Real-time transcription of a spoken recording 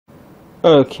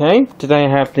Okay, today I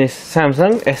have this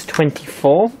Samsung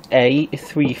S24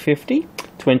 A350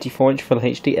 24-inch Full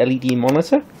HD LED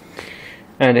monitor,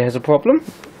 and it has a problem.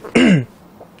 I'm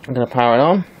going to power it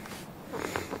on.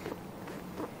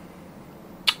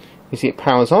 You see it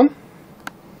powers on,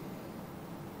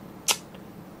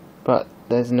 but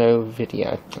there's no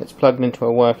video. It's plugged into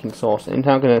a working source. And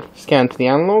now I'm going to scan to the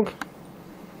analog,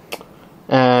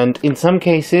 and in some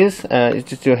cases it's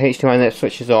just do a HDMI and it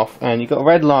switches off, and you've got a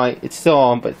red light. It's still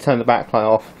on, but turn the backlight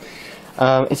off.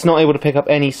 It's not able to pick up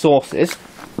any sources,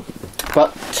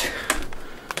 but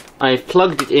I've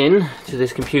plugged it in to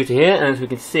this computer here, and as we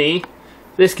can see,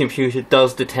 this computer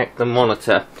does detect the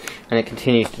monitor, and it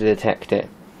continues to detect it.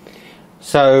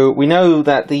 So we know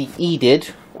that the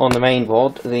EDID on the main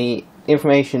board, the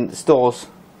information stores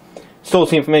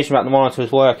the information about the monitor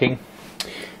is working,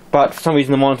 but for some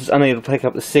reason the monitor is unable to pick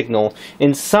up the signal.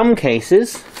 In some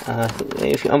cases,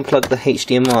 if you unplug the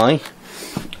HDMI,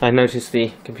 I notice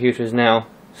the computer has now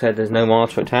said there's no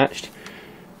monitor attached.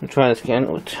 I'll try this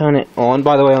again. We'll turn it on.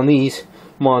 By the way, on these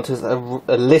monitors, a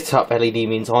lit up LED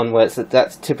means on, where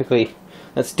that's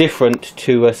different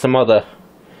to some other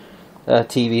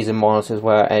TVs and monitors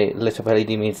where a lit up LED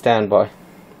means standby.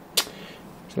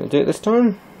 Just going to do it this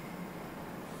time.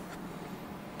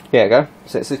 There we go.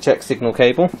 So it's a check signal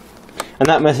cable, and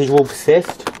that message will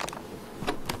persist.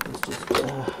 Let's just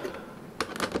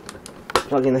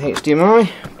plug in the HDMI,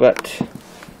 but the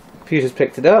computer's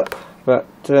picked it up. But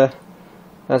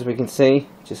as we can see,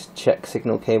 just check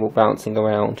signal cable bouncing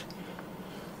around.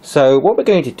 So what we're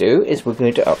going to do is we're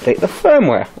going to update the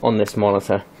firmware on this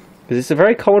monitor, because it's a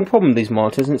very common problem with these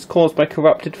monitors, and it's caused by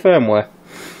corrupted firmware.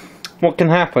 What can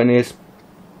happen is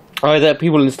either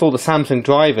people install the Samsung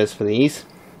drivers for these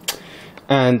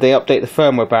and they update the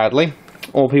firmware badly,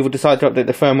 or people decide to update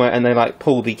the firmware and they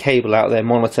pull the cable out of their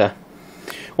monitor.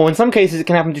 Or in some cases it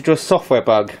can happen due to a software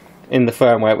bug in the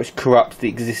firmware which corrupts the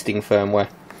existing firmware.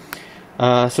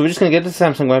 So we're just going to go to the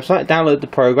Samsung website, download the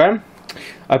program.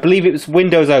 I believe it was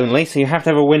Windows only, so you have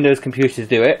to have a Windows computer to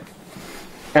do it.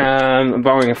 I'm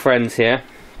borrowing a friend's here.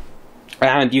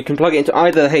 And you can plug it into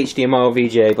either HDMI or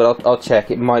VGA, but I'll check,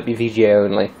 it might be VGA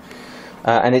only.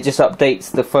 And it just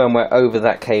updates the firmware over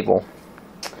that cable.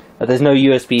 There's no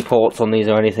USB ports on these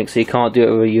or anything, so you can't do it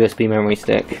with a USB memory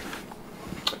stick.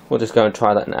 We'll just go and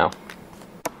try that now.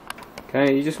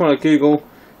 Okay, you just want to Google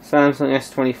Samsung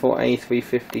S24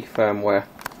 A350 firmware.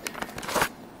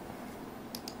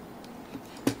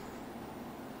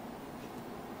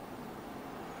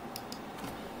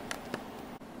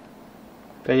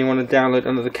 Then you want to download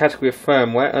under the category of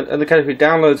firmware. Under the category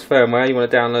downloads firmware, you want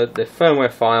to download the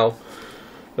firmware file,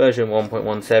 version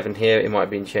 1.17 here. It might have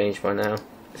been changed by now.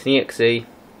 It's an exe,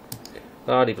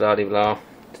 blah de blah de blah.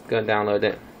 Just go and download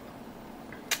it.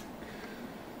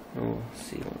 We'll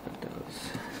see what that does.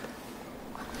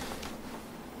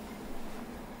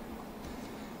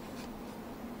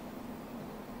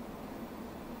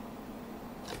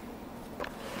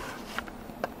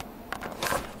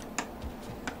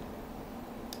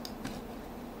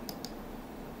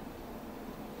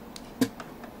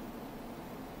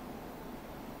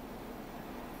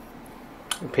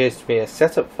 Appears to be a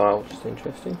setup file, which is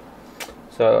interesting.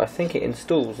 So I think it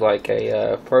installs like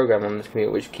a program on this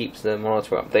computer which keeps the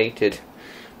monitor updated.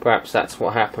 Perhaps that's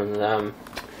what happened.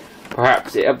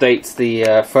 Perhaps it updates the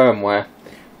firmware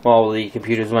while the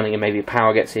computer is running, and maybe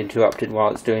power gets interrupted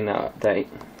while it's doing that update.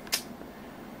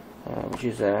 Which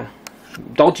is a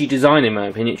dodgy design in my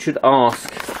opinion. It should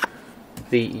ask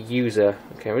the user.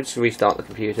 Okay, we'll just restart the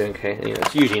computer. Okay,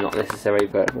 it's usually not necessary,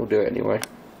 but we'll do it anyway.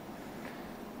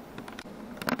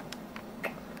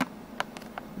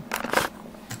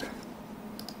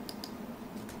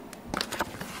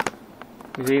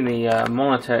 You see the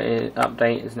monitor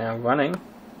update is now running.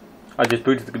 I just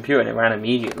booted the computer and it ran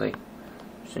immediately.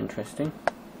 It's interesting.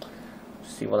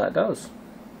 Let's see what that does.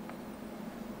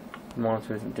 The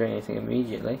monitor isn't doing anything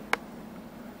immediately.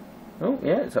 Oh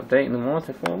yeah, it's updating the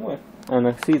monitor firmware. And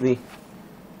I see the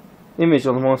image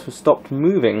on the monitor stopped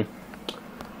moving.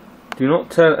 Do not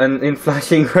turn, and in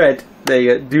flashing red, there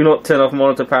you go, do not turn off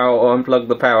monitor power or unplug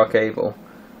the power cable.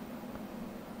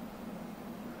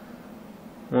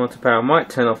 Monitor power might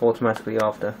turn off automatically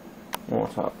after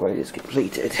monitor upgrade is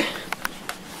completed.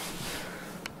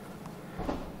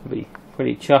 I'll be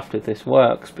pretty chuffed if this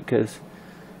works, because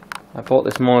I bought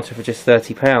this monitor for just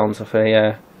 £30 off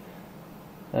a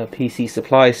PC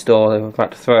supply store. They were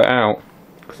about to throw it out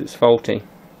because it's faulty.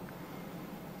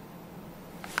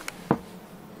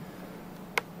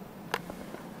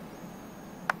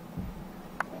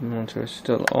 The monitor is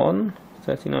still on,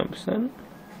 39%.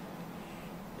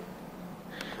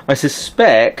 I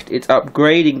suspect it's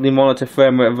upgrading the monitor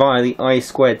firmware via the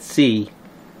I2C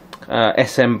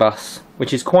SM bus,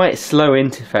 which is quite a slow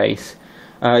interface.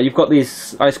 You've got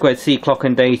this I2C clock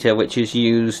and data, which is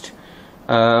used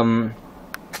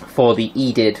for the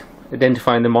EDID,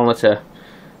 identifying the monitor,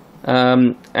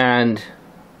 and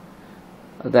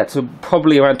that's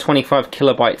probably around 25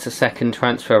 kilobytes a second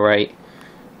transfer rate,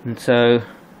 and so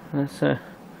that's a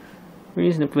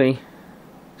reasonably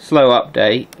slow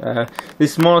update.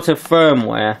 This monitor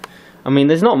firmware, I mean,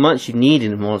 there's not much you need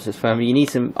in a monitor firmware. You need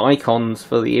some icons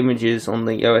for the images on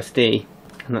the OSD,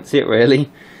 and that's it really.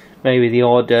 Maybe the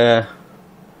odd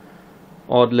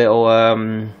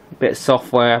little bit of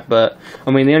software, but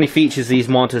I mean the only features these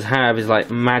monitors have is like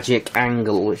magic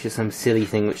angle, which is some silly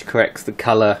thing which corrects the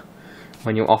color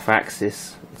when you're off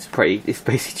axis. It's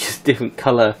basically just different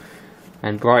color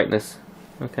and brightness.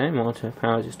 Okay, monitor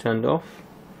power just turned off.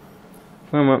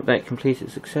 Firmware update completed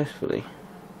successfully.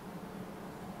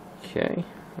 Okay,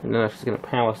 I don't know if it's going to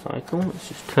power cycle. Let's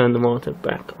just turn the monitor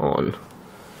back on.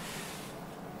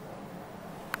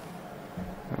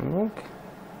 Analog.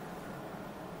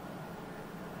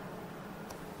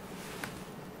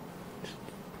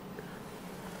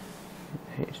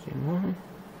 HDMI.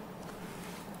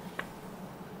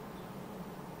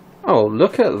 Oh,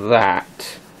 look at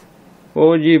that!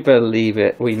 Would you believe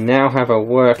it? We now have a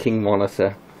working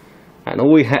monitor, and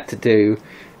all we had to do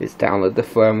is download the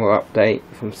firmware update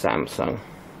from Samsung.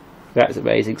 That is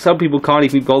amazing. Some people can't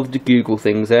even bother to Google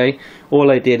things, eh?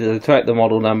 All I did is I typed the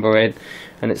model number in,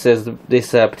 and it says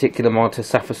this particular monitor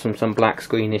suffers from some black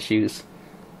screen issues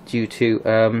due to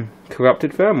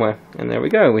corrupted firmware. And there we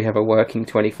go. We have a working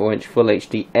 24-inch Full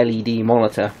HD LED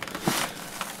monitor.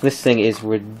 This thing is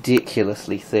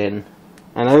ridiculously thin.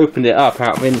 And I opened it up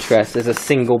out of interest. There's a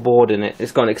single board in it.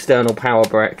 It's got an external power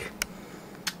brick.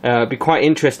 It'd be quite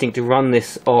interesting to run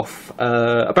this off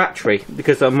a battery,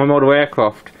 because on my model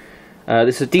aircraft,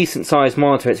 this is a decent sized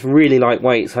monitor. It's really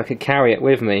lightweight, so I could carry it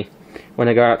with me when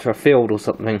I go out to a field or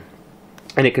something,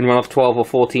 and it can run off 12 or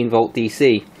 14 volt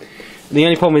DC. The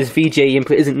only problem is VGA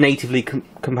input isn't natively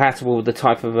compatible with the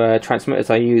type of transmitters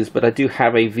I use, but I do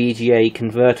have a VGA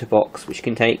converter box which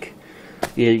can take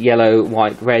your yellow,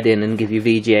 white, red in and give you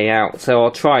VGA out. So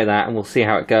I'll try that and we'll see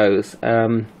how it goes.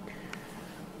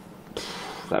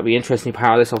 That'd be interesting to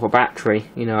power this off a battery.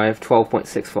 You know, I have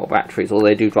 12.6 volt batteries, although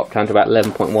they do drop down to about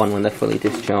 11.1 when they're fully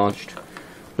discharged.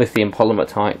 Lithium polymer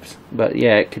types. But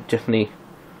yeah, it could definitely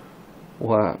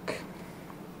work.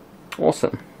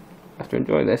 Awesome. I have to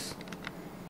enjoy this.